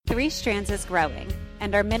Three Strands is growing,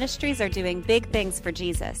 and our ministries are doing big things for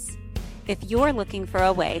Jesus. If you're looking for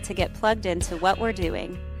a way to get plugged into what we're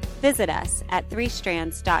doing, visit us at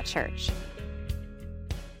threestrands.church.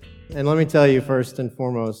 And let me tell you first and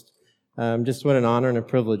foremost, just what an honor and a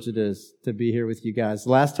privilege it is to be here with you guys.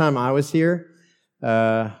 The last time I was here,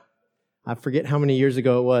 I forget how many years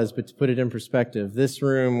ago it was, but to put it in perspective, this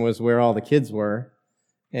room was where all the kids were,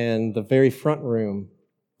 and the very front room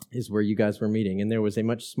is where you guys were meeting, and there was a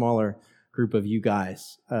much smaller group of you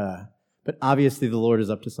guys. But obviously the Lord is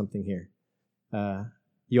up to something here.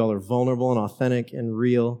 You all are vulnerable and authentic and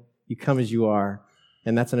real. You come as you are,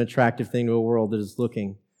 and that's an attractive thing to a world that is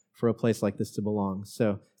looking for a place like this to belong.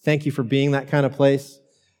 So thank you for being that kind of place.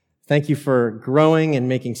 Thank you for growing and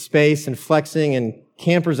making space and flexing and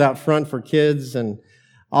campers out front for kids and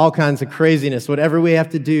all kinds of craziness, whatever we have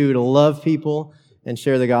to do to love people and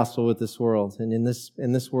share the gospel with this world. And in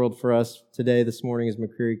this world for us today, this morning, is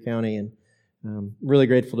McCreary County, and I'm really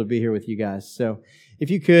grateful to be here with you guys. So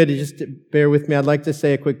if you could, just bear with me. I'd like to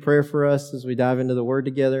say a quick prayer for us as we dive into the Word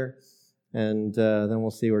together, and then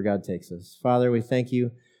we'll see where God takes us. Father, we thank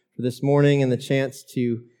you for this morning and the chance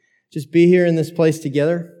to just be here in this place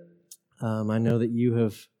together. I know that you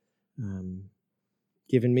have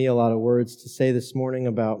given me a lot of words to say this morning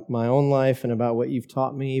about my own life and about what you've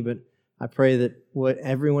taught me, but I pray that what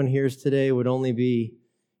everyone hears today would only be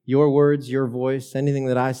your words, your voice. Anything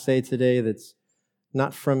that I say today that's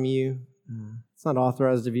not from you, it's not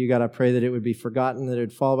authorized of you, God, I pray that it would be forgotten, that it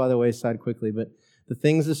would fall by the wayside quickly. But the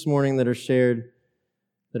things this morning that are shared,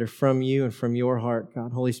 that are from you and from your heart,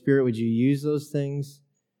 God, Holy Spirit, would you use those things,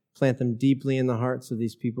 plant them deeply in the hearts of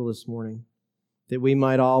these people this morning, that we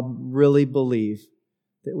might all really believe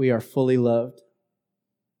that we are fully loved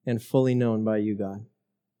and fully known by you, God.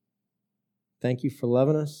 Thank you for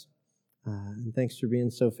loving us, and thanks for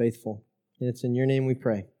being so faithful. And it's in your name we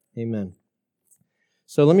pray. Amen.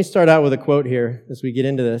 So let me start out with a quote here as we get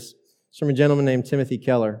into this. It's from a gentleman named Timothy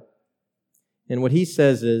Keller. And what he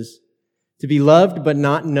says is, to be loved but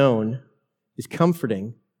not known is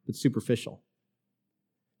comforting but superficial.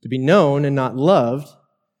 To be known and not loved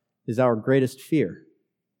is our greatest fear.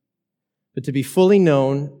 But to be fully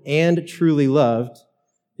known and truly loved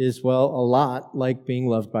is, well, a lot like being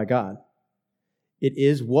loved by God. It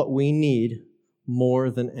is what we need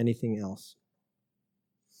more than anything else.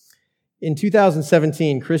 In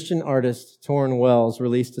 2017, Christian artist Torrin Wells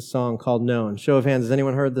released a song called Known. Show of hands, has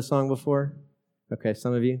anyone heard the song before? Okay,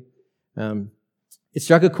 some of you. It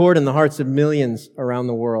struck a chord in the hearts of millions around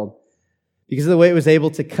the world because of the way it was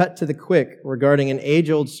able to cut to the quick regarding an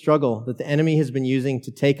age-old struggle that the enemy has been using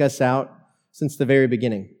to take us out since the very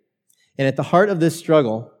beginning. And at the heart of this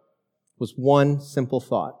struggle was one simple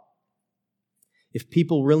thought. If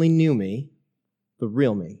people really knew me, the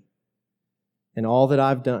real me, and all that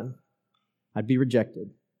I've done, I'd be rejected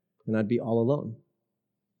and I'd be all alone.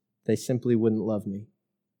 They simply wouldn't love me.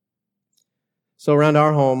 So around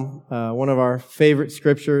our home, one of our favorite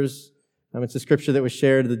scriptures, it's a scripture that was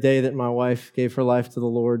shared the day that my wife gave her life to the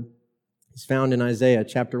Lord. It's found in Isaiah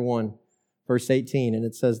chapter 1, verse 18, and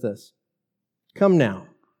it says this, "Come now,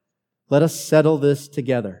 let us settle this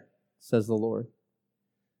together, says the Lord.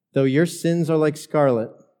 Though your sins are like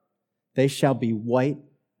scarlet, they shall be white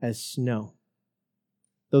as snow.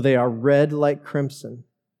 Though they are red like crimson,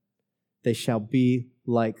 they shall be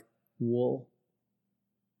like wool."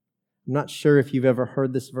 I'm not sure if you've ever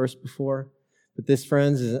heard this verse before, but this,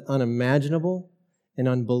 friends, is an unimaginable and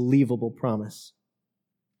unbelievable promise.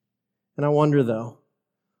 And I wonder, though,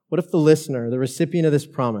 what if the listener, the recipient of this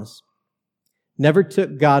promise, never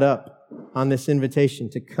took God up on this invitation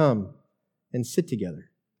to come and sit together,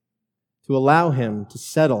 to allow Him to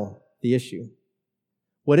settle the issue?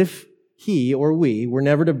 What if he or we were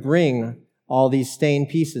never to bring all these stained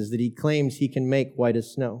pieces that He claims He can make white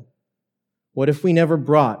as snow? What if we never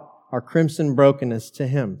brought our crimson brokenness to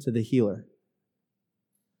Him, to the healer?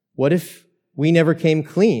 What if we never came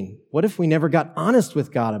clean? What if we never got honest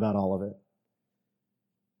with God about all of it?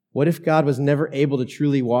 What if God was never able to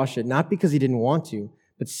truly wash it, not because He didn't want to,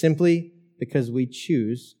 but simply because we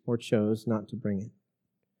chose not to bring it?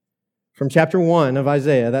 From chapter 1 of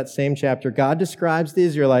Isaiah, that same chapter, God describes the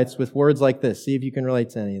Israelites with words like this. See if you can relate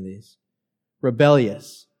to any of these.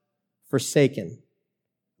 Rebellious, forsaken,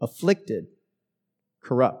 afflicted,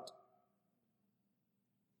 corrupt.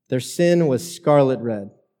 Their sin was scarlet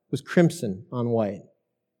red, was crimson on white,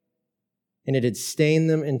 and it had stained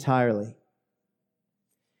them entirely.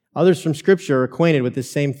 Others from Scripture are acquainted with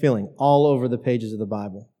this same feeling all over the pages of the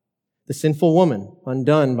Bible. The sinful woman,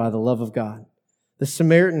 undone by the love of God. The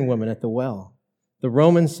Samaritan woman at the well. The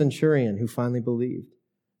Roman centurion who finally believed.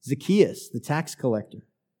 Zacchaeus, the tax collector.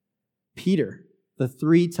 Peter, the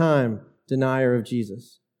 3-time denier of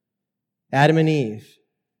Jesus. Adam and Eve,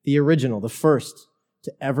 the original, the first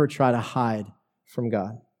to ever try to hide from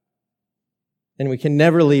God. And we can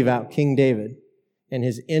never leave out King David and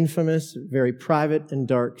his infamous, very private and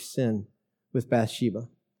dark sin with Bathsheba.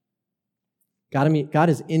 God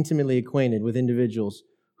is intimately acquainted with individuals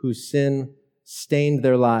whose sin stained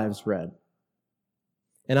their lives red.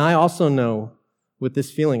 And I also know what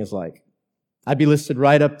this feeling is like. I'd be listed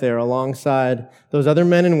right up there alongside those other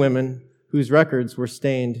men and women whose records were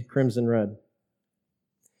stained crimson red.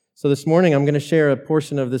 So this morning, I'm going to share a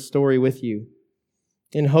portion of this story with you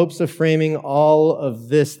in hopes of framing all of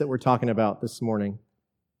this that we're talking about this morning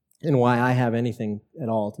and why I have anything at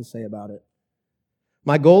all to say about it.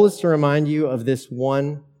 My goal is to remind you of this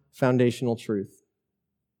one foundational truth.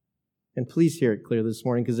 And please hear it clearly this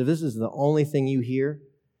morning, because if this is the only thing you hear,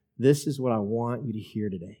 this is what I want you to hear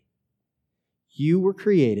today. You were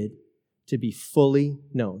created to be fully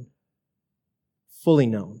known,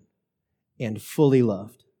 and fully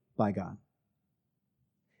loved by God.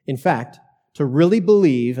 In fact, to really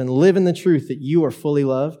believe and live in the truth that you are fully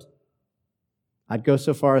loved, I'd go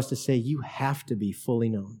so far as to say you have to be fully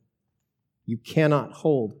known. You cannot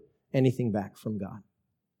hold anything back from God.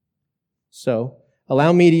 So,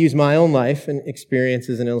 allow me to use my own life and experience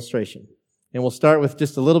as an illustration. And we'll start with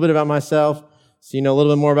just a little bit about myself, so you know a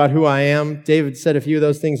little bit more about who I am. David said a few of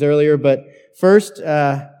those things earlier, but first,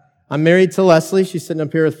 I'm married to Leslie. She's sitting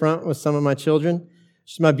up here at the front with some of my children.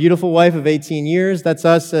 She's my beautiful wife of 18 years. That's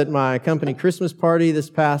us at my company Christmas party this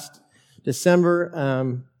past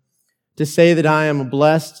December. To say that I am a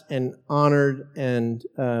blessed and honored and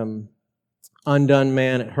undone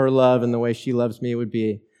man at her love and the way she loves me would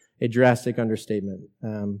be a drastic understatement.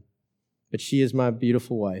 But she is my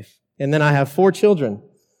beautiful wife. And then I have 4 children: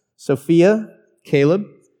 Sophia, Caleb,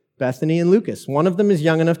 Bethany, and Lucas. One of them is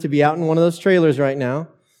young enough to be out in one of those trailers right now.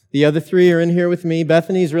 The other 3 are in here with me.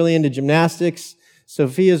 Bethany's really into gymnastics.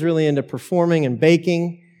 Sophia's really into performing and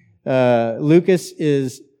baking. Lucas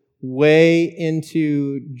is way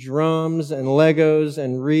into drums and Legos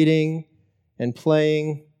and reading and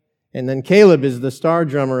playing. And then Caleb is the star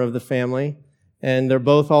drummer of the family. And they're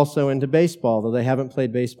both also into baseball, though they haven't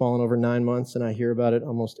played baseball in over 9 months, and I hear about it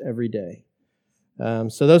almost every day.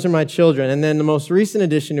 So those are my children. And then the most recent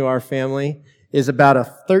addition to our family is about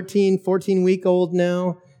a 14-week-old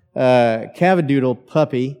now, Cavadoodle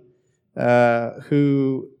puppy,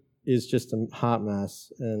 who is just a hot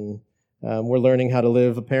mess. And we're learning how to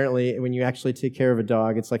live. Apparently, when you actually take care of a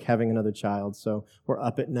dog, it's like having another child. So we're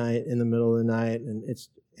up at night in the middle of the night, and it's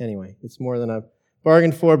more than I've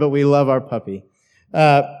bargained for, but we love our puppy.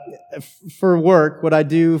 For work, what I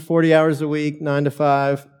do 40 hours a week, 9 to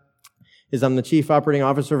 5, is I'm the chief operating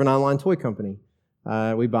officer of an online toy company.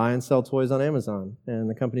 We buy and sell toys on Amazon, and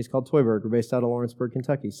the company's called Toyberg. We're based out of Lawrenceburg,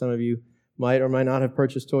 Kentucky. Some of you might or might not have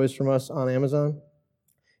purchased toys from us on Amazon.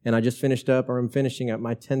 And I just I'm finishing up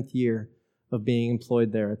my 10th year of being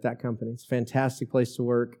employed there at that company. It's a fantastic place to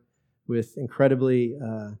work with incredibly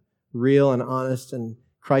real and honest and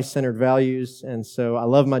Christ-centered values. And so I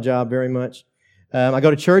love my job very much. I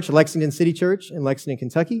go to church at Lexington City Church in Lexington,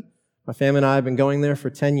 Kentucky. My family and I have been going there for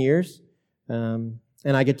 10 years. And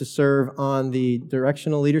I get to serve on the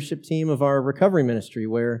directional leadership team of our recovery ministry,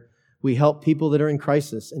 where we help people that are in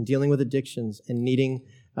crisis and dealing with addictions and needing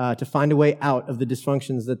to find a way out of the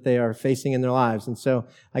dysfunctions that they are facing in their lives. And so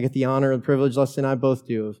I get the honor and privilege, Leslie and I both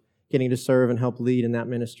do, of getting to serve and help lead in that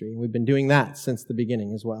ministry. We've been doing that since the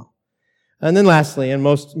beginning as well. And then lastly, and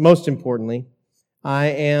most importantly, I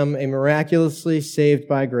am a miraculously saved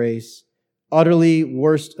by grace, utterly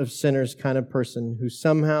worst of sinners kind of person who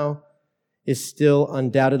somehow is still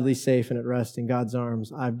undoubtedly safe and at rest in God's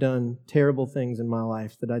arms. I've done terrible things in my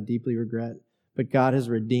life that I deeply regret, but God has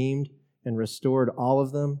redeemed and restored all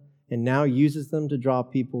of them and now uses them to draw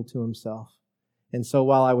people to himself. And so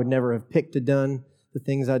while I would never have picked or done the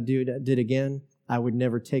things I did again, I would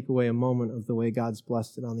never take away a moment of the way God's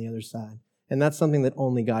blessed it on the other side. And that's something that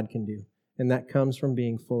only God can do. And that comes from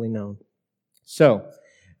being fully known. So,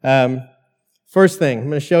 first thing, I'm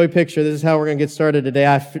going to show you a picture. This is how we're going to get started today.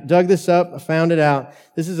 I dug this up. I found it out.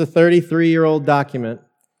 This is a 33-year-old document.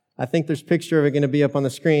 I think there's a picture of it going to be up on the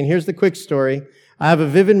screen. Here's the quick story. I have a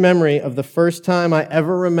vivid memory of the first time I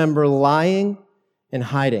ever remember lying and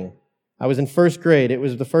hiding. I was in first grade. It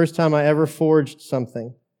was the first time I ever forged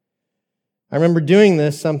something. I remember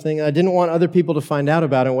doing something I didn't want other people to find out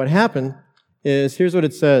about. And what happened is, here's what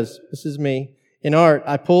it says. This is me. In art,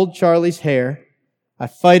 I pulled Charlie's hair. I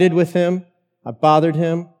fighted with him. I bothered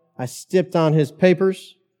him. I stepped on his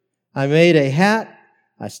papers. I made a hat.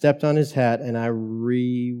 I stepped on his hat, and I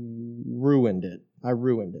ruined it.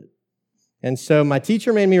 And so my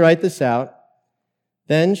teacher made me write this out.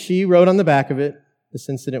 Then she wrote on the back of it, "This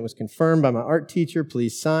incident was confirmed by my art teacher.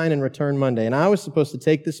 Please sign and return Monday." And I was supposed to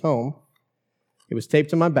take this home. It was taped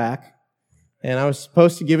to my back. And I was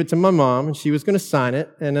supposed to give it to my mom, and she was going to sign it.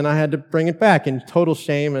 And then I had to bring it back in total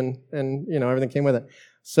shame, and everything came with it.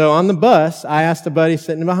 So on the bus, I asked a buddy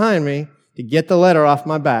sitting behind me to get the letter off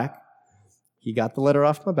my back. He got the letter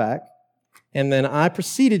off my back. And then I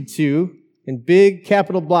proceeded to, in big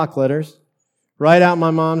capital block letters, write out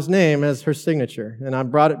my mom's name as her signature. And I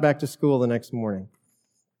brought it back to school the next morning.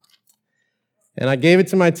 And I gave it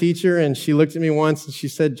to my teacher, and she looked at me once, and she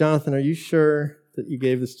said, "Jonathan, are you sure that you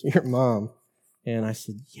gave this to your mom?" And I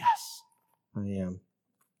said, "Yes, I am."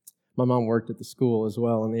 My mom worked at the school as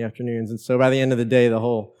well in the afternoons, and so by the end of the day, the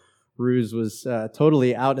whole ruse was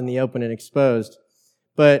totally out in the open and exposed.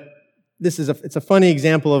 But it's a funny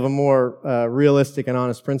example of a more realistic and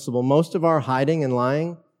honest principle. Most of our hiding and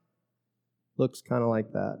lying looks kind of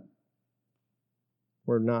like that.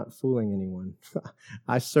 We're not fooling anyone.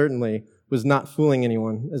 I certainly was not fooling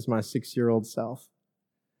anyone as my 6-year-old self.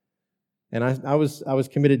 And I was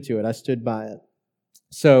committed to it. I stood by it.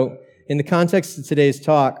 So, in the context of today's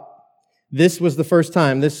talk, this was the first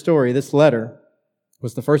time, this story, this letter,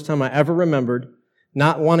 was the first time I ever remembered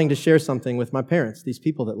not wanting to share something with my parents, these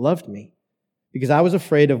people that loved me, because I was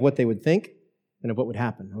afraid of what they would think and of what would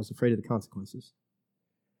happen. I was afraid of the consequences.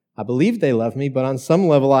 I believed they loved me, but on some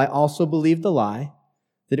level, I also believed the lie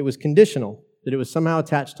that it was conditional, that it was somehow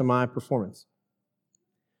attached to my performance.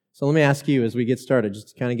 So let me ask you as we get started, just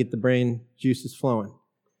to kind of get the brain juices flowing.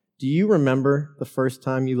 Do you remember the first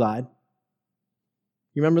time you lied?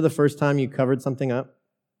 You remember the first time you covered something up?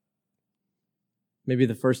 Maybe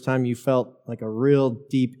the first time you felt like a real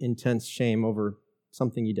deep, intense shame over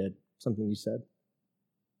something you did, something you said.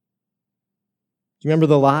 Do you remember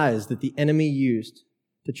the lies that the enemy used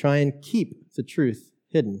to try and keep the truth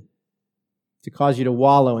hidden, to cause you to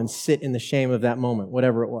wallow and sit in the shame of that moment,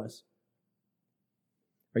 whatever it was?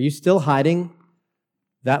 Are you still hiding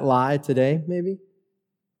that lie today, maybe?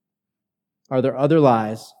 Are there other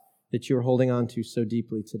lies that you're holding on to so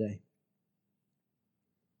deeply today?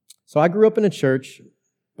 So I grew up in a church,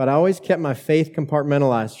 but I always kept my faith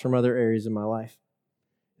compartmentalized from other areas of my life.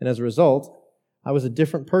 And as a result, I was a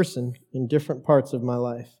different person in different parts of my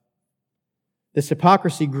life. This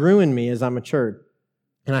hypocrisy grew in me as I matured,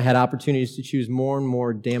 and I had opportunities to choose more and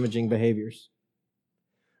more damaging behaviors.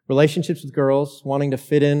 Relationships with girls, wanting to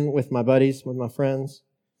fit in with my buddies, with my friends,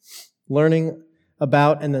 learning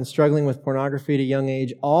about and then struggling with pornography at a young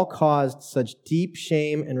age, all caused such deep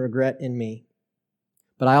shame and regret in me.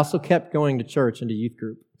 But I also kept going to church and to youth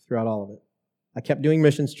group throughout all of it. I kept doing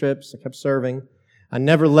missions trips. I kept serving. I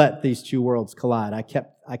never let these two worlds collide. I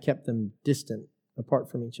kept them distant,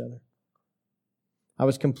 apart from each other. I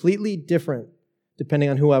was completely different depending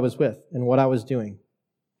on who I was with and what I was doing.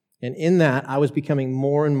 And in that, I was becoming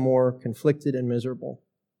more and more conflicted and miserable.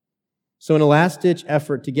 So in a last-ditch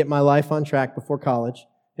effort to get my life on track before college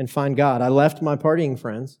and find God, I left my partying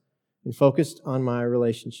friends and focused on my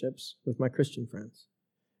relationships with my Christian friends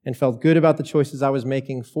and felt good about the choices I was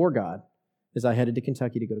making for God as I headed to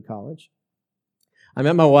Kentucky to go to college. I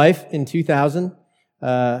met my wife in 2000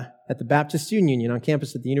 at the Baptist Student Union on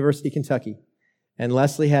campus at the University of Kentucky, and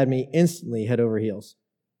Leslie had me instantly head over heels.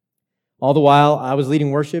 All the while I was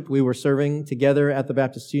leading worship, we were serving together at the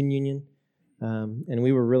Baptist Student Union, and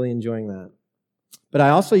we were really enjoying that. But I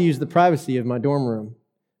also used the privacy of my dorm room,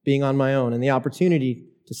 being on my own, and the opportunity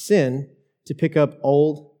to sin, to pick up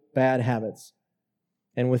old, bad habits.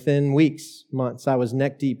 And within weeks, months, I was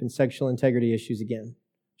neck deep in sexual integrity issues again,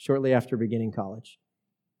 shortly after beginning college.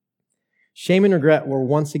 Shame and regret were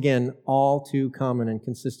once again all too common and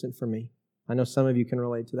consistent for me. I know some of you can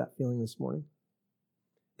relate to that feeling this morning.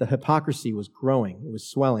 The hypocrisy was growing. It was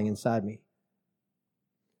swelling inside me.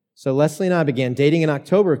 So Leslie and I began dating in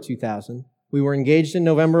October of 2000. We were engaged in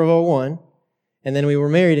November of 2001, and then we were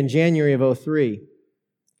married in January of 2003.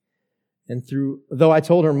 And though I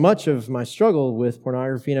told her much of my struggle with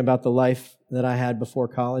pornography and about the life that I had before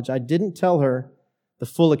college, I didn't tell her the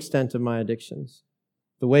full extent of my addictions,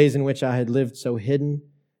 the ways in which I had lived so hidden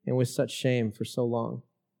and with such shame for so long.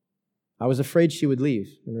 I was afraid she would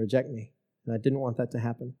leave and reject me, and I didn't want that to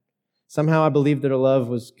happen. Somehow I believed that her love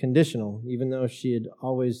was conditional, even though she had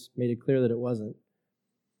always made it clear that it wasn't.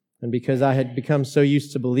 And because I had become so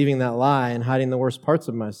used to believing that lie and hiding the worst parts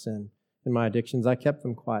of my sin and my addictions, I kept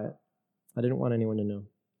them quiet. I didn't want anyone to know.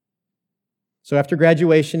 So after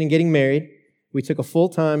graduation and getting married, we took a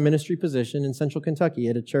full-time ministry position in Central Kentucky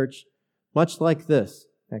at a church much like this,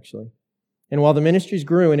 actually. And while the ministries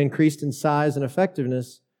grew and increased in size and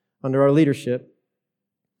effectiveness under our leadership,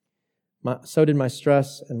 So did my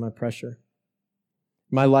stress and my pressure.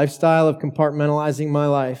 My lifestyle of compartmentalizing my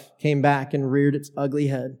life came back and reared its ugly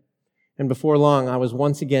head. And before long, I was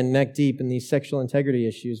once again neck deep in these sexual integrity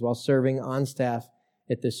issues while serving on staff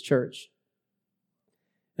at this church.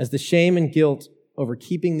 As the shame and guilt over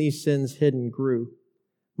keeping these sins hidden grew,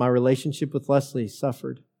 my relationship with Leslie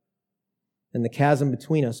suffered, and the chasm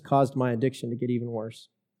between us caused my addiction to get even worse.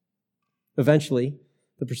 Eventually,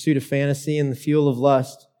 the pursuit of fantasy and the fuel of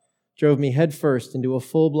lust drove me headfirst into a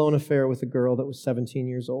full-blown affair with a girl that was 17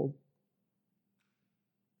 years old.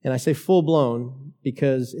 And I say full-blown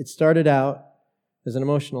because it started out as an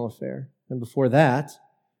emotional affair. And before that,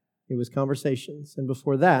 it was conversations. And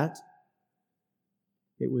before that,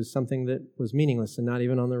 it was something that was meaningless and not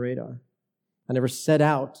even on the radar. I never set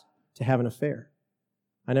out to have an affair.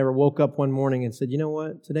 I never woke up one morning and said, you know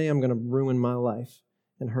what? Today I'm going to ruin my life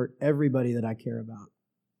and hurt everybody that I care about.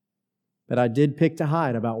 But I did pick to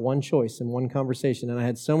hide about one choice and one conversation, and I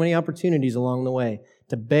had so many opportunities along the way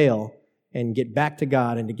to bail and get back to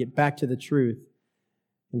God and to get back to the truth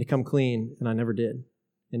and to come clean, and I never did.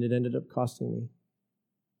 And it ended up costing me.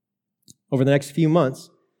 Over the next few months,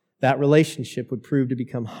 that relationship would prove to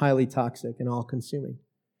become highly toxic and all-consuming,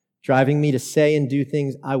 driving me to say and do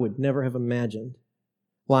things I would never have imagined,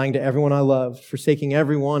 lying to everyone I loved, forsaking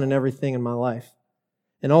everyone and everything in my life,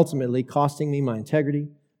 and ultimately costing me my integrity,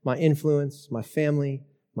 my influence, my family,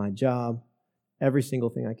 my job, every single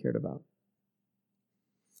thing I cared about.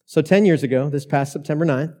 So 10 years ago, this past September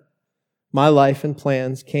 9th, my life and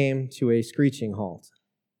plans came to a screeching halt.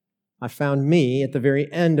 I found me at the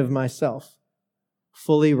very end of myself,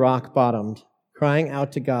 fully rock-bottomed, crying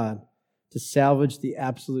out to God to salvage the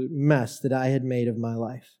absolute mess that I had made of my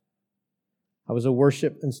life. I was a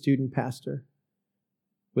worship and student pastor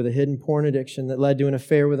with a hidden porn addiction that led to an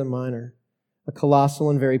affair with a minor, a colossal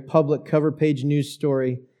and very public cover-page news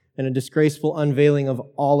story, and a disgraceful unveiling of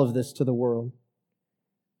all of this to the world.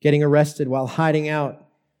 Getting arrested while hiding out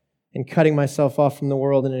and cutting myself off from the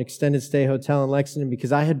world in an extended stay hotel in Lexington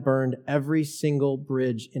because I had burned every single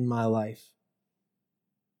bridge in my life.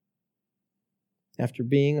 After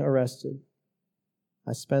being arrested,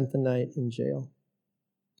 I spent the night in jail,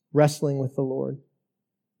 wrestling with the Lord.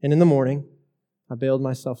 And in the morning, I bailed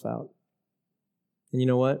myself out. And you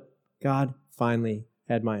know what? God finally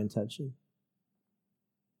had my attention.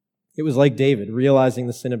 It was like David realizing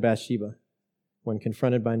the sin of Bathsheba when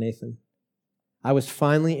confronted by Nathan. I was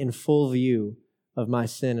finally in full view of my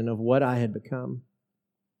sin and of what I had become.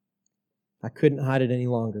 I couldn't hide it any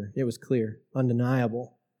longer. It was clear,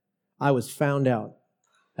 undeniable. I was found out.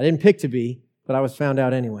 I didn't pick to be, but I was found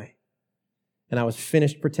out anyway. And I was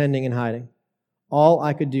finished pretending and hiding. All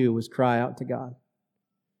I could do was cry out to God.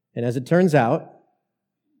 And as it turns out,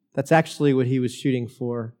 that's actually what He was shooting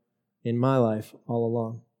for in my life all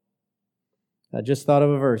along. I just thought of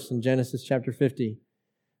a verse in Genesis chapter 50,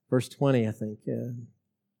 verse 20, I think.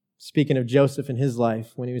 Speaking of Joseph and his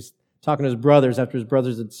life, when he was talking to his brothers after his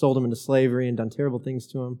brothers had sold him into slavery and done terrible things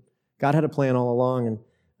to him, God had a plan all along. And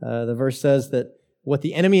the verse says that what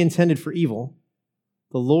the enemy intended for evil,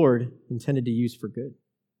 the Lord intended to use for good.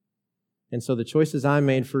 And so the choices I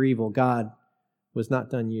made for evil, God was not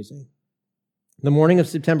done using. The morning of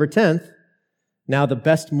September 10th, now the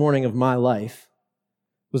best morning of my life,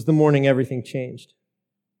 was the morning everything changed.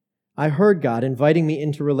 I heard God inviting me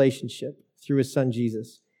into relationship through His Son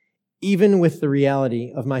Jesus, even with the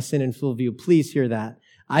reality of my sin in full view. Please hear that.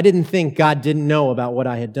 I didn't think God didn't know about what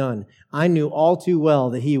I had done. I knew all too well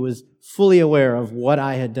that He was fully aware of what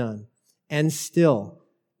I had done. And still,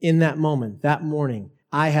 in that moment, that morning,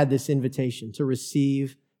 I had this invitation to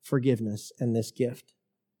receive forgiveness and this gift.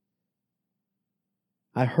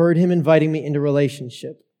 I heard Him inviting me into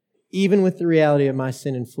relationship, even with the reality of my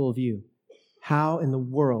sin in full view. How in the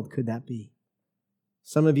world could that be?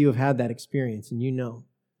 Some of you have had that experience, and you know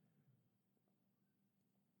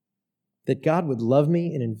that God would love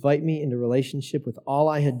me and invite me into relationship with all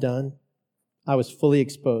I had done. I was fully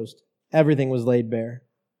exposed. Everything was laid bare.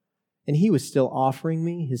 And He was still offering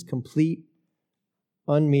me His complete,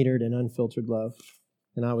 unmetered, and unfiltered love.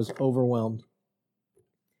 And I was overwhelmed.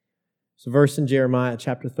 It's a verse in Jeremiah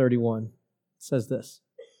chapter 31. It says this: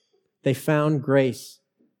 they found grace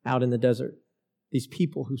out in the desert, these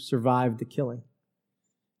people who survived the killing.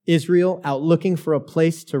 Israel, out looking for a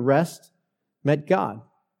place to rest, met God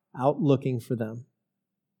out looking for them.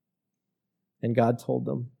 And God told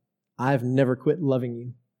them, I've never quit loving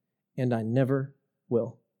you, and I never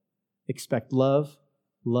will. Expect love,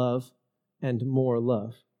 love, and more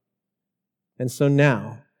love. And so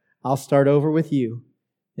now, I'll start over with you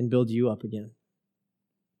and build you up again.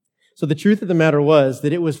 So the truth of the matter was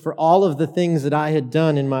that it was for all of the things that I had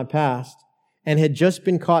done in my past and had just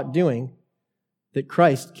been caught doing that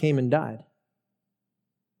Christ came and died.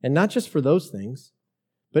 And not just for those things,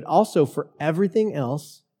 but also for everything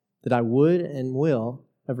else that I would and will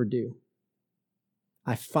ever do.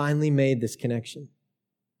 I finally made this connection.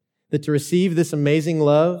 That to receive this amazing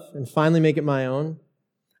love and finally make it my own,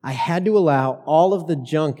 I had to allow all of the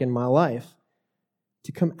junk in my life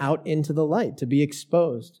to come out into the light, to be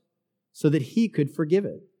exposed, so that He could forgive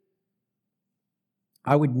it.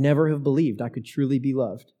 I would never have believed I could truly be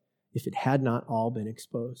loved if it had not all been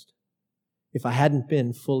exposed, if I hadn't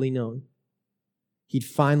been fully known. He'd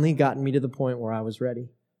finally gotten me to the point where I was ready,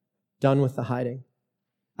 done with the hiding.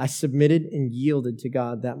 I submitted and yielded to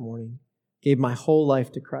God that morning, gave my whole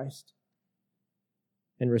life to Christ,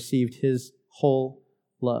 and received His whole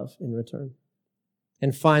love in return.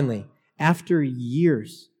 And finally, after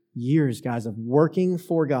years, guys, of working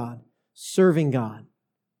for God, serving God,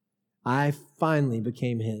 I finally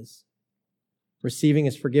became His, receiving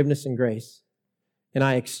His forgiveness and grace. And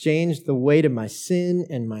I exchanged the weight of my sin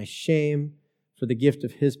and my shame for the gift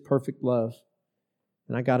of His perfect love.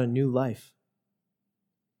 And I got a new life.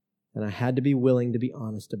 And I had to be willing to be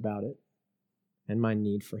honest about it and my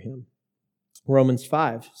need for Him. Romans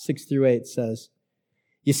 5:6-8 says,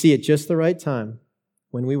 "You see, at just the right time,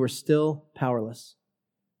 when we were still powerless,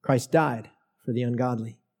 Christ died for the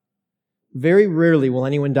ungodly. Very rarely will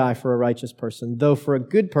anyone die for a righteous person, though for a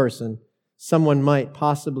good person, someone might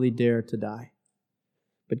possibly dare to die.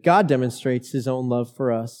 But God demonstrates His own love for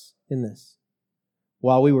us in this.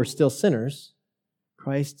 While we were still sinners,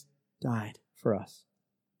 Christ died for us."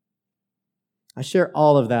 I share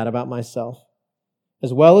all of that about myself,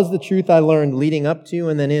 as well as the truth I learned leading up to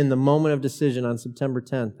and then in the moment of decision on September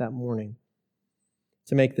 10th that morning,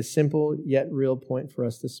 to make the simple yet real point for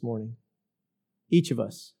us this morning. Each of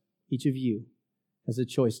us, each of you, has a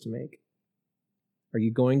choice to make. Are you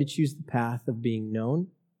going to choose the path of being known,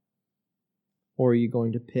 or are you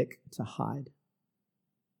going to pick to hide?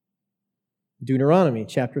 Deuteronomy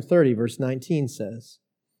chapter 30, verse 19 says,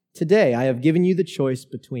 "Today I have given you the choice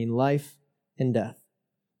between life and death,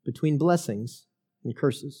 between blessings and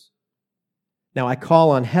curses. Now I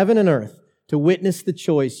call on heaven and earth to witness the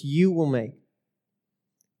choice you will make.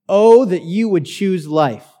 Oh, that you would choose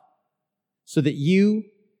life, so that you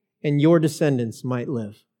and your descendants might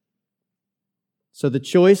live." So the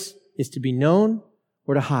choice is to be known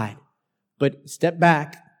or to hide. But step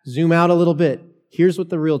back, zoom out a little bit. Here's what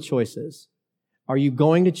the real choice is. Are you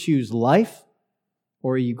going to choose life,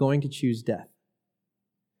 or are you going to choose death?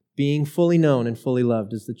 Being fully known and fully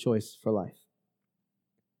loved is the choice for life.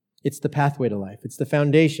 It's the pathway to life. It's the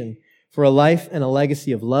foundation for a life and a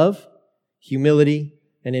legacy of love, humility,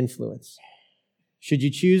 and influence. Should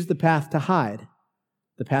you choose the path to hide,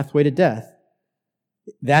 the pathway to death,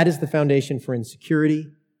 that is the foundation for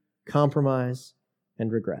insecurity, compromise,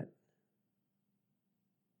 and regret.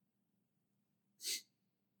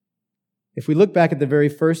 If we look back at the very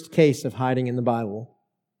first case of hiding in the Bible,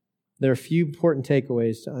 there are a few important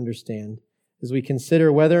takeaways to understand as we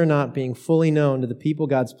consider whether or not being fully known to the people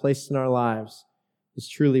God's placed in our lives is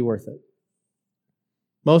truly worth it.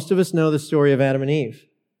 Most of us know the story of Adam and Eve.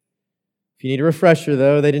 If you need a refresher,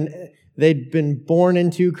 though, they'd been born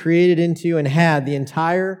into, created into, and had the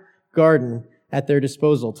entire garden at their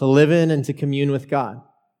disposal to live in and to commune with God.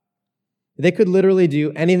 They could literally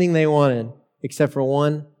do anything they wanted except for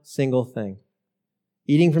one single thing: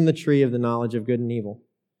 eating from the tree of the knowledge of good and evil.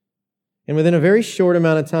 And within a very short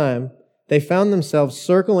amount of time, they found themselves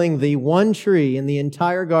circling the one tree in the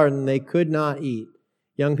entire garden they could not eat.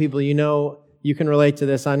 Young people, you know, you can relate to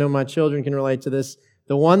this. I know my children can relate to this.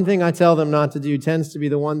 The one thing I tell them not to do tends to be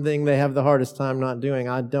the one thing they have the hardest time not doing.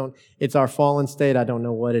 It's our fallen state. I don't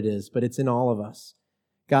know what it is, but it's in all of us.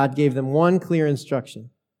 God gave them one clear instruction,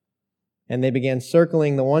 and they began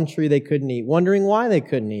circling the one tree they couldn't eat, wondering why they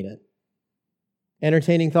couldn't eat it,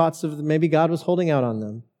 entertaining thoughts of maybe God was holding out on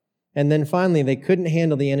them. And then finally, they couldn't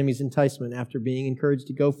handle the enemy's enticement after being encouraged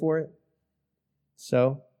to go for it.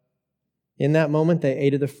 So, in that moment, they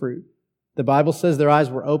ate of the fruit. The Bible says their eyes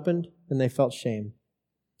were opened and they felt shame.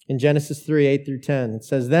 In Genesis 3, 8-10, it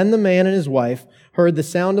says, "Then the man and his wife heard the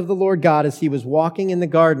sound of the Lord God as He was walking in the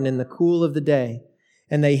garden in the cool of the day.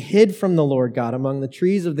 And they hid from the Lord God among the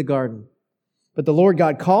trees of the garden. But the Lord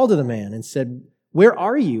God called to the man and said, 'Where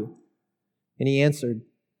are you?' And he answered,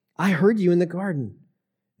 'I heard you in the garden,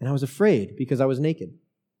 and I was afraid because I was naked,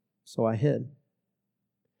 so I hid.'"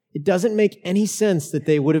 It doesn't make any sense that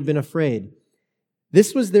they would have been afraid.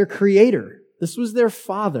 This was their Creator. This was their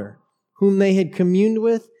Father, whom they had communed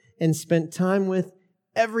with and spent time with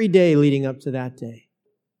every day leading up to that day.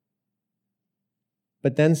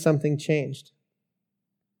 But then something changed.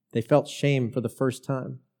 They felt shame for the first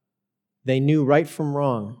time. They knew right from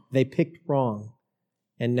wrong. They picked wrong.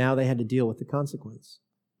 And now they had to deal with the consequence.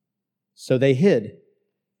 So they hid.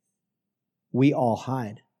 We all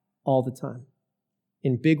hide all the time.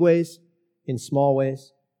 In big ways, in small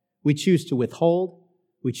ways. We choose to withhold.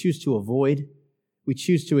 We choose to avoid. We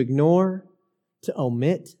choose to ignore, to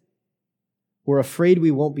omit. We're afraid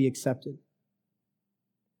we won't be accepted.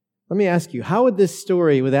 Let me ask you, how would this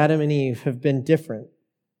story with Adam and Eve have been different?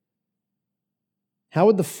 How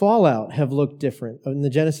would the fallout have looked different in the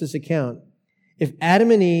Genesis account if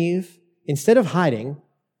Adam and Eve, instead of hiding,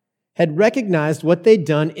 had recognized what they'd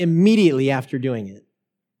done immediately after doing it?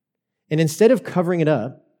 And instead of covering it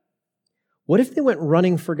up, what if they went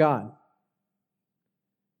running for God?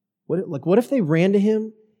 What if they ran to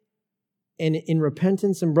Him and in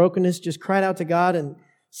repentance and brokenness just cried out to God and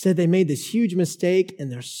said they made this huge mistake and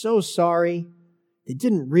they're so sorry. They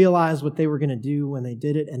didn't realize what they were going to do when they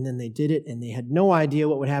did it, and then they did it, and they had no idea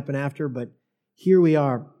what would happen after, but here we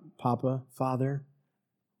are, Papa, Father.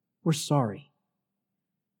 We're sorry.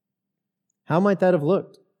 How might that have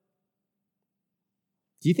looked?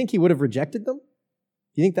 Do you think He would have rejected them?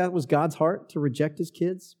 Do you think that was God's heart, to reject His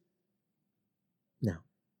kids? No. The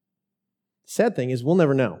sad thing is we'll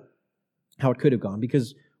never know how it could have gone,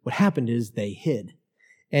 because what happened is they hid.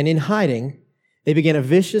 And in hiding, they began a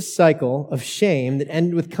vicious cycle of shame that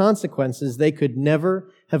ended with consequences they could never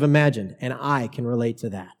have imagined. And I can relate to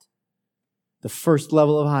that. The first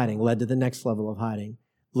level of hiding led to the next level of hiding,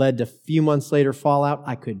 led to a few months later fallout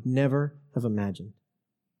I could never have imagined.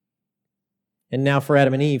 And now for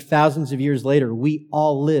Adam and Eve, thousands of years later, we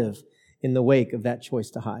all live in the wake of that choice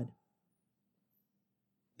to hide.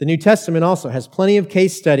 The New Testament also has plenty of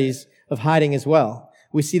case studies of hiding as well.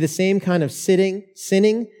 We see the same kind of sinning,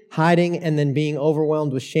 hiding, and then being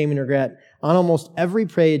overwhelmed with shame and regret on almost every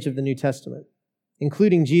page of the New Testament,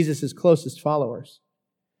 including Jesus' closest followers.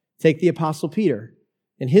 Take the Apostle Peter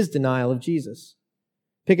and his denial of Jesus.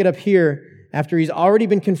 Pick it up here after he's already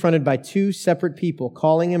been confronted by two separate people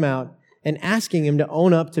calling him out and asking him to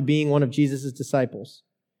own up to being one of Jesus' disciples.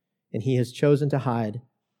 And he has chosen to hide,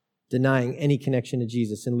 denying any connection to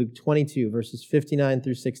Jesus in Luke 22, verses 59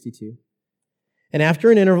 through 62. And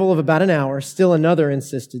after an interval of about an hour, still another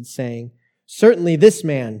insisted, saying, "Certainly this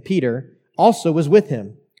man, Peter, also was with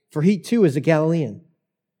him, for he too is a Galilean."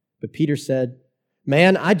 But Peter said,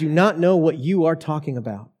 "Man, I do not know what you are talking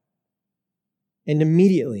about." And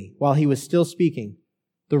immediately, while he was still speaking,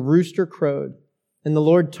 the rooster crowed, and the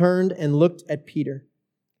Lord turned and looked at Peter.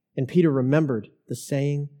 And Peter remembered the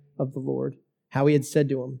saying of the Lord, how He had said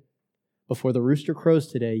to him, "Before the rooster crows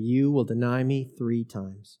today, you will deny me 3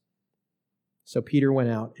 times." So Peter went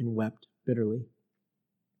out and wept bitterly.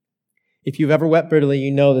 If you've ever wept bitterly,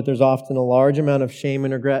 you know that there's often a large amount of shame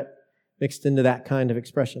and regret mixed into that kind of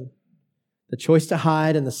expression. The choice to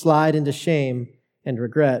hide and the slide into shame and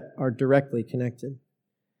regret are directly connected.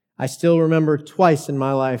 I still remember twice in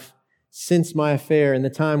my life since my affair and the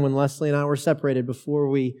time when Leslie and I were separated before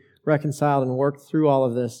we reconciled and worked through all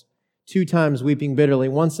of this, 2 times weeping bitterly,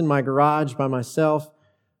 once in my garage by myself,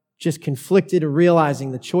 just conflicted and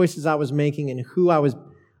realizing the choices I was making and who I was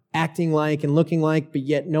acting like and looking like, but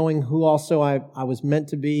yet knowing who also I was meant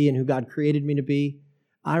to be and who God created me to be.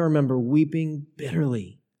 I remember weeping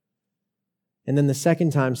bitterly. And then the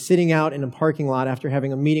second time, sitting out in a parking lot after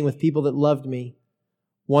having a meeting with people that loved me.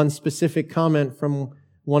 One specific comment from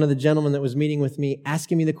one of the gentlemen that was meeting with me,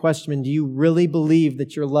 asking me the question, "Do you really believe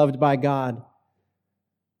that you're loved by God?"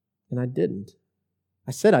 And I didn't.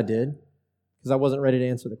 I said I did, because I wasn't ready to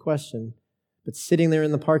answer the question. But sitting there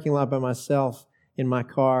in the parking lot by myself in my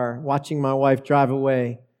car, watching my wife drive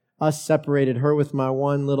away, us separated, her with my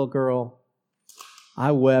one little girl,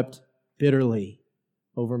 I wept bitterly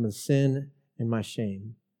over my sin and my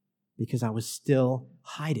shame because I was still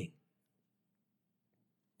hiding.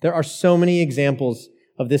 There are so many examples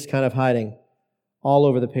of this kind of hiding all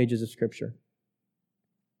over the pages of Scripture.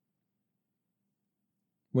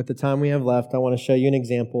 With the time we have left, I want to show you an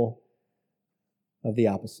example of the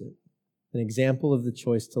opposite. An example of the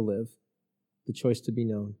choice to live, the choice to be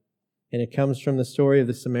known. And it comes from the story of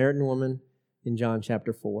the Samaritan woman in John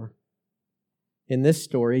chapter 4. In this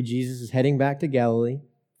story, Jesus is heading back to Galilee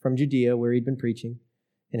from Judea where he'd been preaching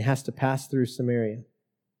and has to pass through Samaria.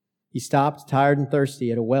 He stopped, tired and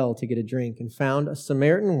thirsty, at a well to get a drink and found a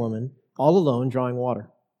Samaritan woman all alone drawing water.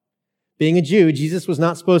 Being a Jew, Jesus was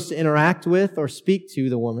not supposed to interact with or speak to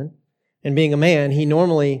the woman. And being a man, he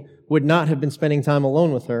normally would not have been spending time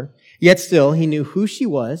alone with her. Yet still, he knew who she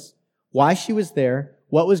was, why she was there,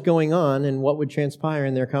 what was going on, and what would transpire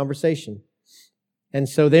in their conversation. And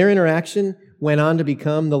so their interaction went on to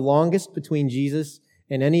become the longest between Jesus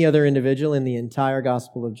and any other individual in the entire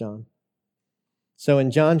Gospel of John. So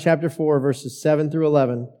in John chapter 4, verses 7 through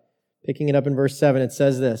 11, picking it up in verse 7, it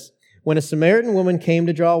says this: When a Samaritan woman came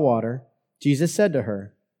to draw water, Jesus said to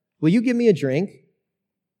her, "Will you give me a drink?"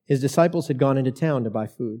 His disciples had gone into town to buy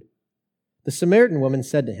food. The Samaritan woman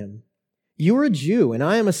said to him, "You are a Jew, and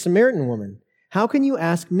I am a Samaritan woman. How can you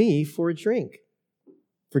ask me for a drink?"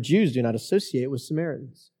 For Jews do not associate with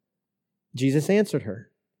Samaritans. Jesus answered her,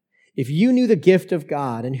 "If you knew the gift of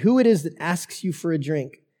God and who it is that asks you for a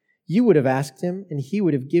drink, you would have asked him, and he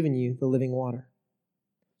would have given you the living water."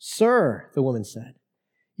 "Sir," the woman said,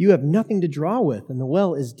 "you have nothing to draw with, and the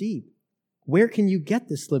well is deep. Where can you get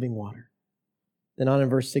this living water?" Then on in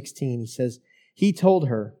verse 16, he says, he told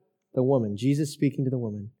her, the woman, Jesus speaking to the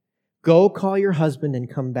woman, "Go call your husband and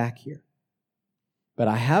come back here." "But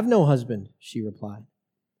I have no husband," she replied.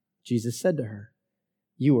 Jesus said to her,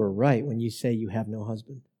 "You are right when you say you have no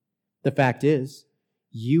husband. The fact is,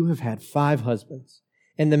 you have had 5 husbands,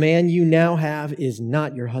 and the man you now have is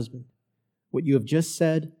not your husband. What you have just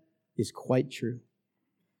said is quite true."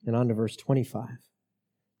 And on to verse 25.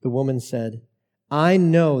 The woman said, "I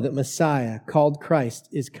know that Messiah, called Christ,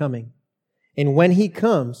 is coming. And when he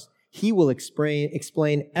comes, he will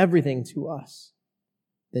explain everything to us."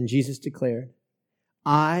 Then Jesus declared,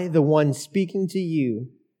 "I, the one speaking to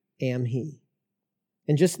you, am he."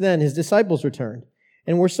 And just then his disciples returned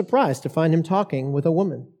and were surprised to find him talking with a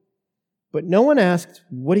woman. But no one asked,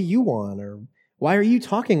 "What do you want?" or "Why are you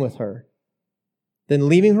talking with her?" Then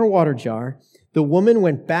leaving her water jar, the woman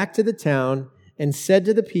went back to the town and said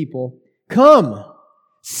to the people, "Come,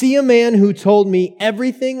 see a man who told me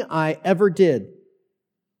everything I ever did.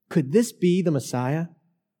 Could this be the Messiah?"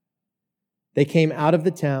 They came out of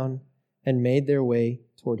the town and made their way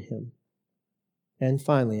toward him. And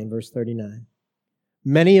finally, in verse 39,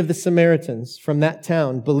 many of the Samaritans from that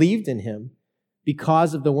town believed in him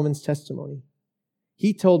because of the woman's testimony.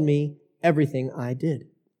 "He told me everything I did."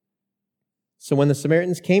 So when the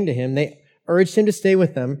Samaritans came to him, they urged him to stay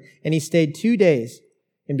with them, and he stayed 2 days.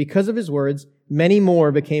 And because of his words, many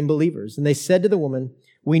more became believers. And they said to the woman,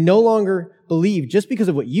 "We no longer believe just because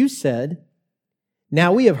of what you said.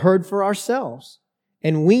 Now we have heard for ourselves,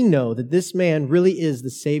 and we know that this man really is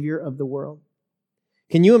the Savior of the world."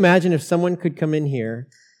 Can you imagine if someone could come in here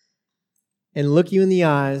and look you in the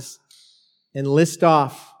eyes and list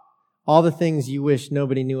off all the things you wish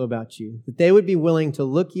nobody knew about you? That they would be willing to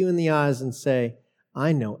look you in the eyes and say,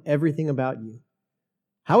 "I know everything about you."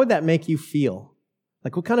 How would that make you feel?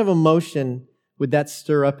 Like, what kind of emotion would that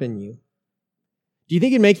stir up in you? Do you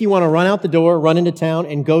think it'd make you want to run out the door, run into town,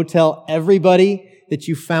 and go tell everybody that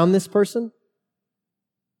you found this person?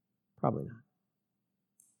 Probably not.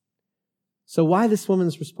 So why this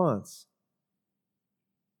woman's response?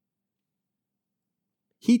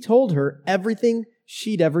 He told her everything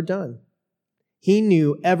she'd ever done. He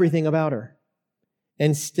knew everything about her.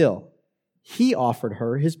 And still, he offered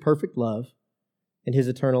her his perfect love and his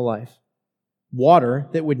eternal life. Water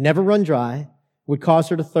that would never run dry, would cause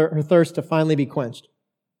her her thirst to finally be quenched.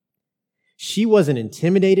 She wasn't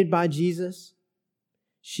intimidated by Jesus.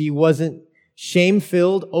 She wasn't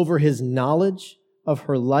shame-filled over his knowledge of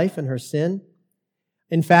her life and her sin.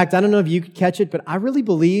 In fact, I don't know if you could catch it, but I really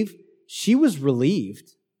believe she was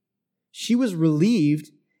relieved. She was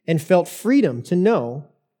relieved and felt freedom to know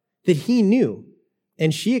that he knew.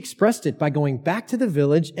 And she expressed it by going back to the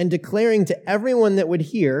village and declaring to everyone that would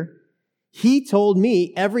hear, "He told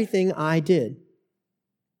me everything I did."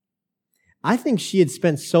 I think she had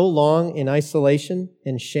spent so long in isolation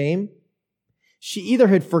and shame, she either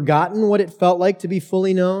had forgotten what it felt like to be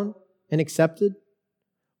fully known and accepted,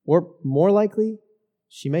 or more likely,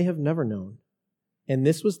 she may have never known. And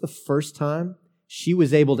this was the first time she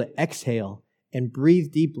was able to exhale and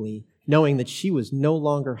breathe deeply, knowing that she was no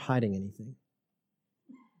longer hiding anything.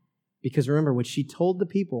 Because remember, what she told the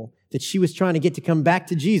people that she was trying to get to come back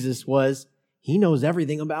to Jesus was, "He knows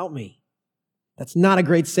everything about me." That's not a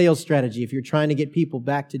great sales strategy if you're trying to get people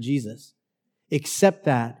back to Jesus. Except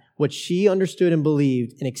that what she understood and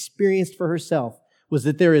believed and experienced for herself was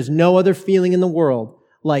that there is no other feeling in the world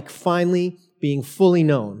like finally being fully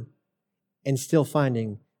known and still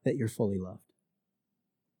finding that you're fully loved.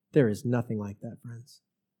 There is nothing like that, friends.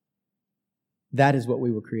 That is what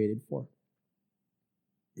we were created for.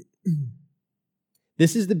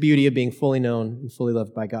 This is the beauty of being fully known and fully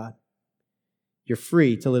loved by God. You're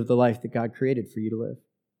free to live the life that God created for you to live.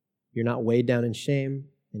 You're not weighed down in shame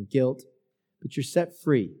and guilt, but you're set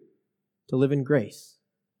free to live in grace,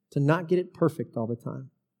 to not get it perfect all the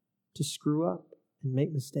time, to screw up and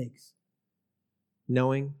make mistakes,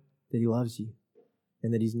 knowing that he loves you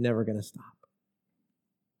and that he's never going to stop.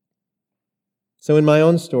 So in my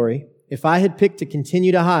own story, if I had picked to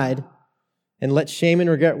continue to hide and let shame and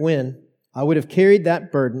regret win, I would have carried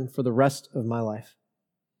that burden for the rest of my life.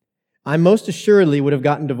 I most assuredly would have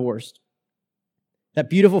gotten divorced. That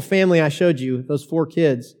beautiful family I showed you, those 4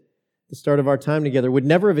 kids, the start of our time together, would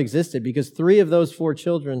never have existed because 3 of those 4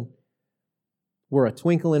 children were a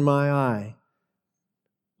twinkle in my eye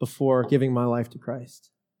before giving my life to Christ.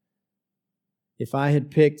 If I had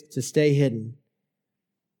picked to stay hidden,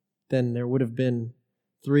 then there would have been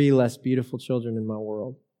 3 less beautiful children in my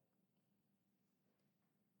world.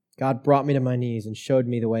 God brought me to my knees and showed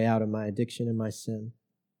me the way out of my addiction and my sin.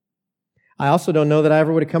 I also don't know that I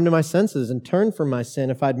ever would have come to my senses and turned from my sin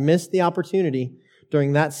if I'd missed the opportunity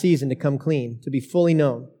during that season to come clean, to be fully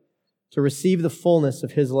known, to receive the fullness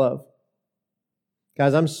of His love.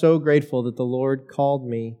 Guys, I'm so grateful that the Lord called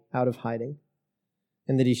me out of hiding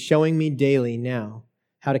and that He's showing me daily now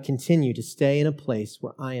how to continue to stay in a place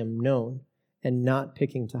where I am known and not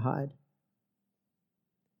picking to hide.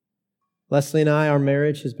 Leslie and I, our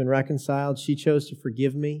marriage has been reconciled. She chose to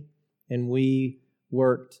forgive me, and we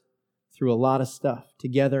worked through a lot of stuff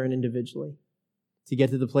together and individually to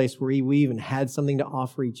get to the place where we even had something to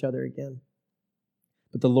offer each other again.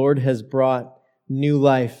 But the Lord has brought new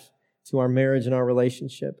life to our marriage and our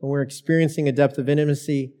relationship, and we're experiencing a depth of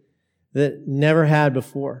intimacy that never had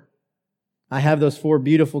before. I have those 4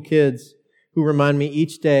 beautiful kids who remind me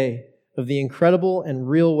each day of the incredible and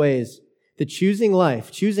real ways that choosing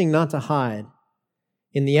life, choosing not to hide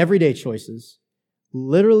in the everyday choices,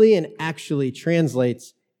 literally and actually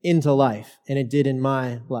translates into life, and it did in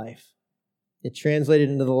my life. It translated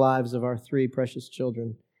into the lives of our 3 precious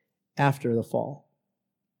children after the fall.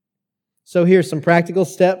 So here's some practical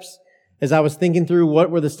steps as I was thinking through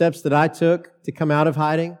what were the steps that I took to come out of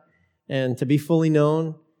hiding and to be fully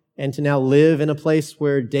known and to now live in a place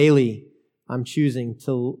where daily I'm choosing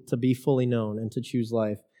to be fully known and to choose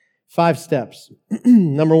life. 5 steps.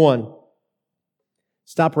 Number 1,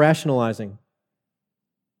 stop rationalizing.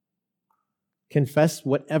 Confess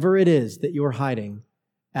whatever it is that you're hiding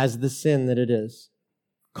as the sin that it is.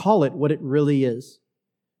 Call it what it really is.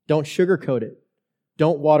 Don't sugarcoat it.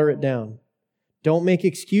 Don't water it down. Don't make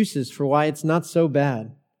excuses for why it's not so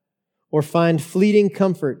bad, or find fleeting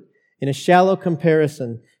comfort in a shallow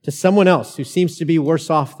comparison to someone else who seems to be worse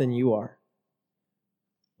off than you are.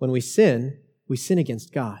 When we sin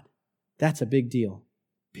against God. That's a big deal,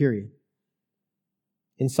 period.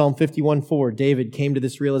 In Psalm 51:4, David came to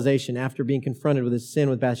this realization after being confronted with his sin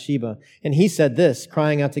with Bathsheba. And he said this,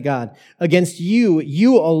 crying out to God, "Against you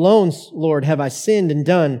alone, Lord, have I sinned and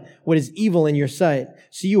done what is evil in your sight.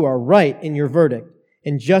 So you are right in your verdict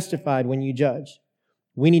and justified when you judge."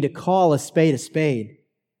 We need to call a spade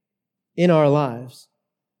in our lives,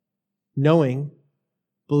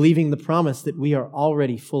 believing the promise that we are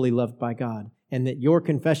already fully loved by God. And that your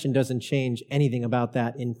confession doesn't change anything about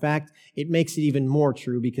that. In fact, it makes it even more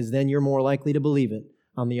true because then you're more likely to believe it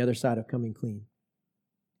on the other side of coming clean.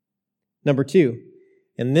 Number 2,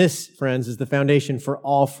 and this, friends, is the foundation for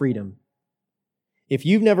all freedom. If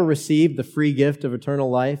you've never received the free gift of eternal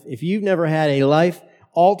life, if you've never had a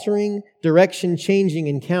life-altering, direction-changing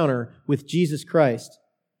encounter with Jesus Christ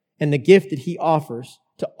and the gift that He offers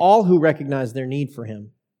to all who recognize their need for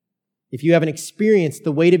Him, if you haven't experienced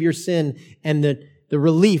the weight of your sin and the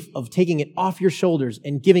relief of taking it off your shoulders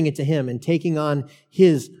and giving it to Him and taking on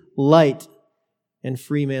His light and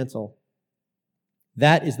free mantle,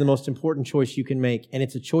 that is the most important choice you can make. And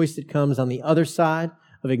it's a choice that comes on the other side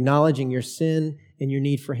of acknowledging your sin and your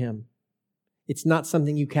need for Him. It's not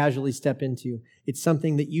something you casually step into. It's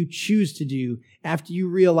something that you choose to do after you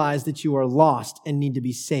realize that you are lost and need to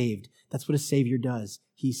be saved. That's what a Savior does.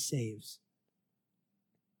 He saves.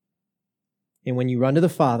 And when you run to the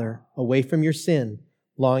Father, away from your sin,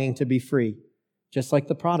 longing to be free, just like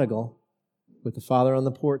the prodigal, with the Father on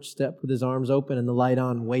the porch step with His arms open and the light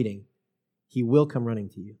on, waiting, He will come running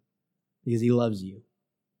to you because He loves you.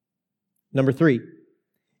 Number 3,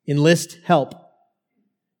 enlist help.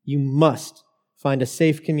 You must find a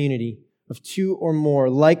safe community of 2 or more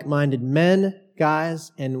like-minded men,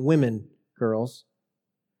 guys, and women, girls,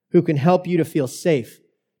 who can help you to feel safe,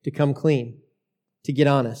 to come clean, to get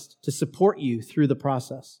honest, to support you through the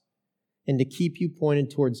process, and to keep you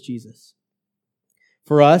pointed towards Jesus.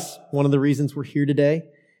 For us, one of the reasons we're here today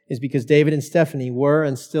is because David and Stephanie were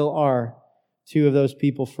and still are 2 of those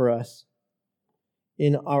people for us.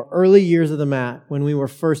 In our early years of the mat, when we were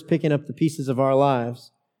first picking up the pieces of our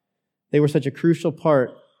lives, they were such a crucial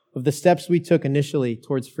part of the steps we took initially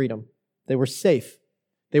towards freedom. They were safe.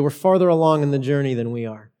 They were farther along in the journey than we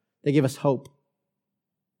are. They gave us hope.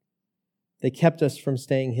 They kept us from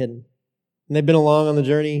staying hidden. And they've been along on the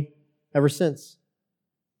journey ever since.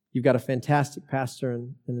 You've got a fantastic pastor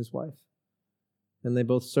and his wife. And they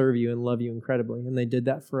both serve you and love you incredibly. And they did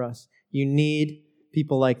that for us. You need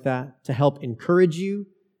people like that to help encourage you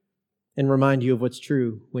and remind you of what's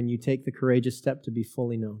true when you take the courageous step to be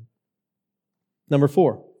fully known. Number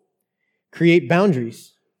 4, create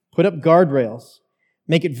boundaries. Put up guardrails.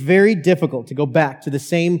 Make it very difficult to go back to the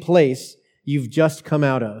same place you've just come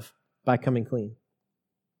out of by coming clean.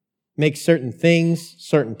 Make certain things,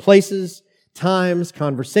 certain places, times,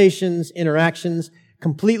 conversations, interactions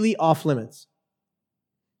completely off limits.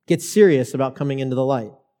 Get serious about coming into the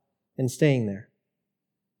light and staying there.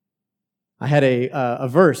 I had a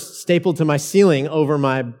verse stapled to my ceiling over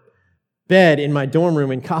my bed in my dorm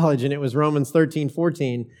room in college, and it was Romans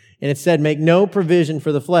 13:14, and it said, make no provision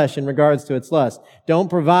for the flesh in regards to its lust. Don't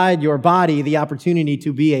provide your body the opportunity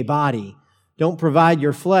to be a body. Don't provide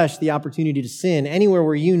your flesh the opportunity to sin. Anywhere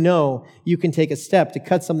where you know you can take a step to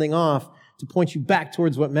cut something off, to point you back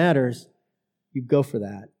towards what matters, you go for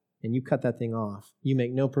that, and you cut that thing off. You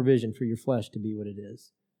make no provision for your flesh to be what it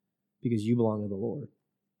is, because you belong to the Lord.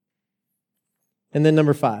 And then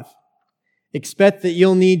number 5, expect that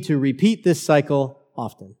you'll need to repeat this cycle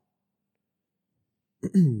often.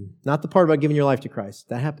 Not the part about giving your life to Christ.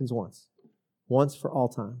 That happens once for all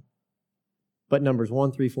time. But numbers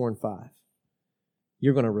 1, 3, 4, and 5.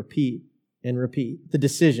 You're going to repeat and repeat the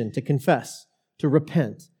decision to confess, to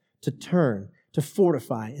repent, to turn, to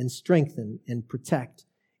fortify and strengthen and protect,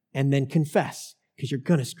 and then confess, because you're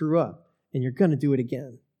going to screw up and you're going to do it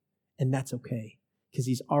again. And that's okay, because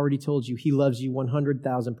He's already told you He loves you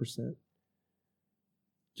 100,000%.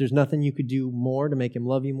 There's nothing you could do more to make Him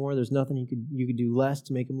love you more. There's nothing you could do less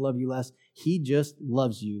to make Him love you less. He just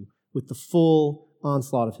loves you with the full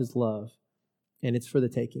onslaught of His love. And it's for the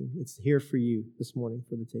taking. It's here for you this morning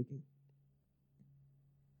for the taking.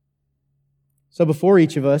 So before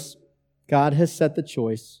each of us, God has set the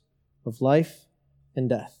choice of life and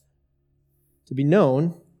death, to be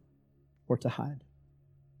known or to hide.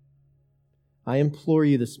 I implore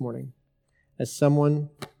you this morning, as someone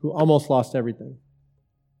who almost lost everything,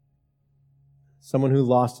 someone who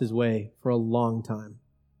lost his way for a long time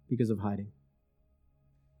because of hiding,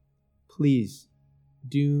 please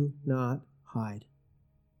do not hide.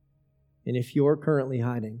 And if you're currently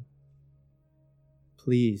hiding,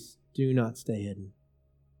 please do not stay hidden.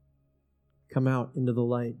 Come out into the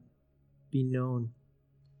light. Be known.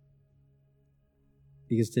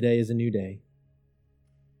 Because today is a new day.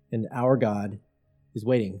 And our God is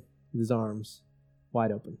waiting with His arms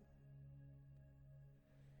wide open.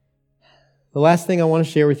 The last thing I want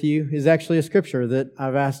to share with you is actually a scripture that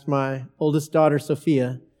I've asked my oldest daughter,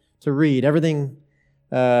 Sophia, to read. Everything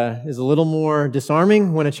is a little more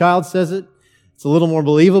disarming when a child says it. It's a little more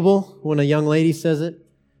believable when a young lady says it.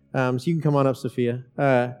 So you can come on up, Sophia.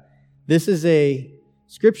 This is a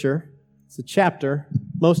scripture. It's a chapter,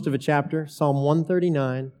 most of a chapter, Psalm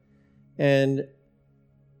 139. And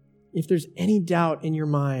if there's any doubt in your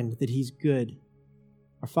mind that He's good,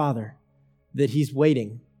 our Father, that He's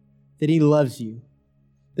waiting, that He loves you,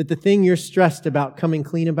 that the thing you're stressed about coming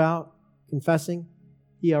clean about, confessing,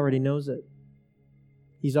 He already knows it.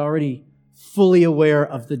 He's already fully aware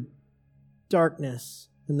of the darkness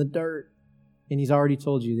and the dirt, and He's already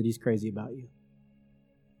told you that He's crazy about you.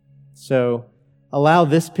 So allow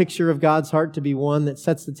this picture of God's heart to be one that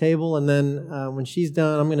sets the table, and then when she's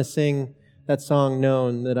done, I'm going to sing that song,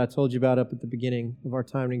 Known, that I told you about up at the beginning of our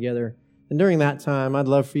time together. And during that time, I'd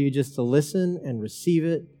love for you just to listen and receive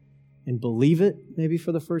it and believe it, maybe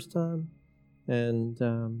for the first time,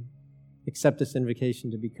 and accept this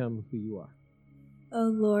invitation to become who you are. O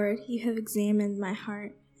Lord, You have examined my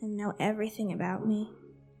heart and know everything about me.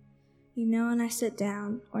 You know when I sit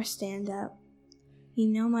down or stand up. You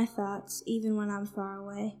know my thoughts even when I'm far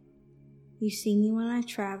away. You see me when I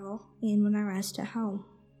travel and when I rest at home.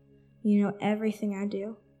 You know everything I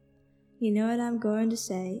do. You know what I'm going to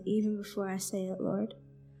say even before I say it, Lord.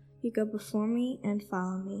 You go before me and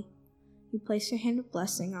follow me. You place Your hand of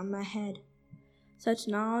blessing on my head. Such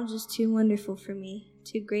knowledge is too wonderful for me,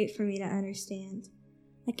 too great for me to understand.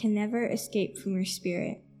 I can never escape from Your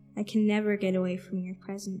Spirit. I can never get away from Your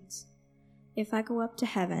presence. If I go up to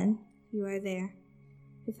heaven, You are there.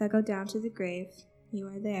 If I go down to the grave, You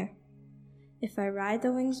are there. If I ride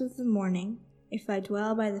the wings of the morning, if I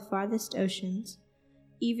dwell by the farthest oceans,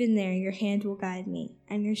 even there Your hand will guide me,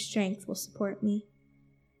 and Your strength will support me.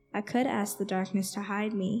 I could ask the darkness to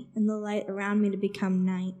hide me, and the light around me to become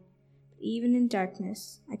night. But even in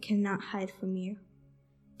darkness, I cannot hide from You.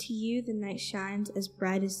 To You the night shines as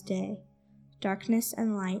bright as day. Darkness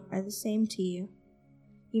and light are the same to You.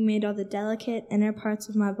 You made all the delicate inner parts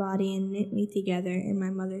of my body and knit me together in my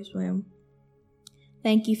mother's womb.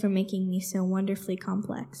 Thank you for making me so wonderfully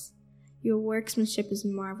complex. Your workmanship is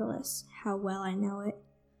marvelous. How well I know it.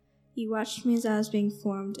 You watched me as I was being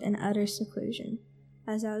formed in utter seclusion,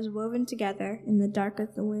 as I was woven together in the dark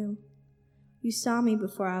of the womb. You saw me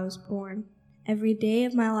before I was born. Every day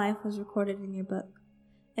of my life was recorded in your book.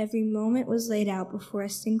 Every moment was laid out before a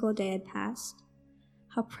single day had passed.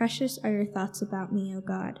 How precious are your thoughts about me, O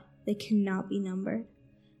God. They cannot be numbered.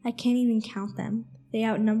 I can't even count them. They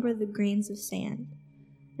outnumber the grains of sand.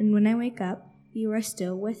 And when I wake up, you are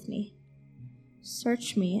still with me.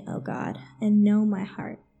 Search me, O God, and know my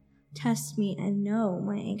heart. Test me and know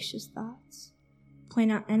my anxious thoughts.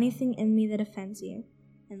 Point out anything in me that offends you,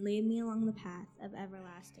 and lead me along the path of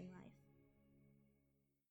everlasting life.